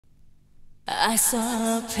I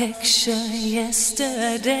saw a picture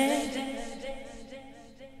yesterday.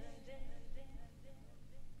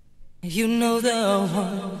 You know the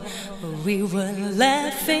one we were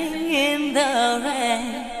laughing in the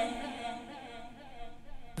rain.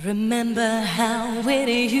 Remember how it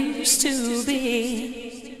used to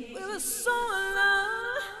be. We were so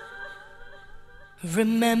alone.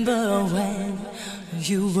 Remember when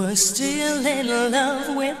you were still in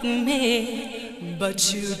love with me,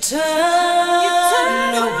 but you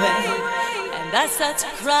turned away, and I started to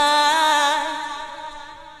cry.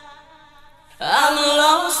 I'm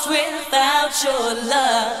lost without your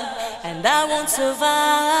love, and I won't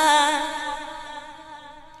survive.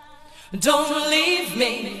 Don't leave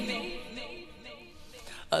me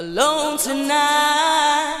alone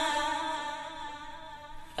tonight.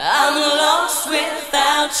 I'm lost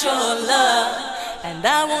without your love, and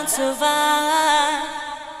I won't survive.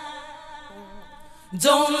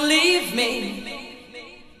 Don't leave me,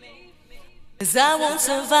 'cause I won't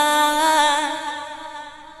survive.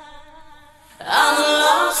 I'm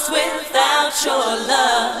lost without your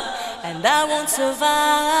love, and I won't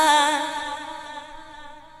survive.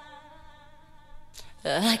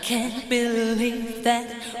 I can't believe that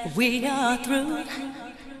we are through.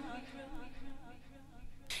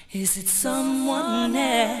 Is it someone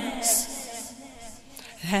else?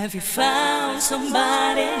 Have you found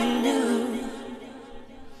somebody new?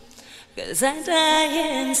 'Cause I die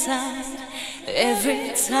inside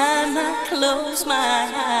every time I close my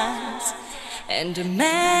eyes and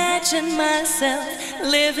imagine myself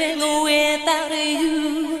living without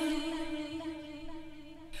you.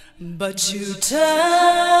 But you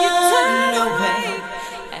turn away,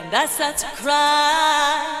 and I start to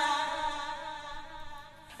cry.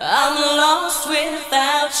 I'm lost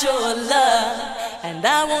without your love, and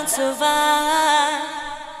I won't survive.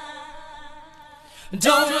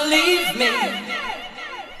 Don't leave me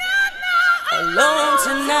alone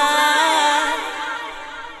tonight.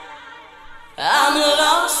 I'm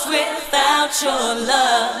lost without your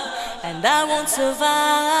love, and I won't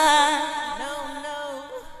survive.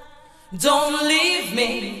 Don't leave me,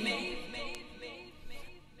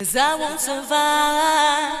 'cause I won't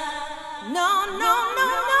survive. No, no, no,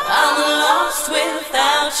 no. I'm lost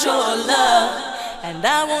without your love, and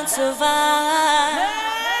I won't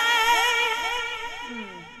survive.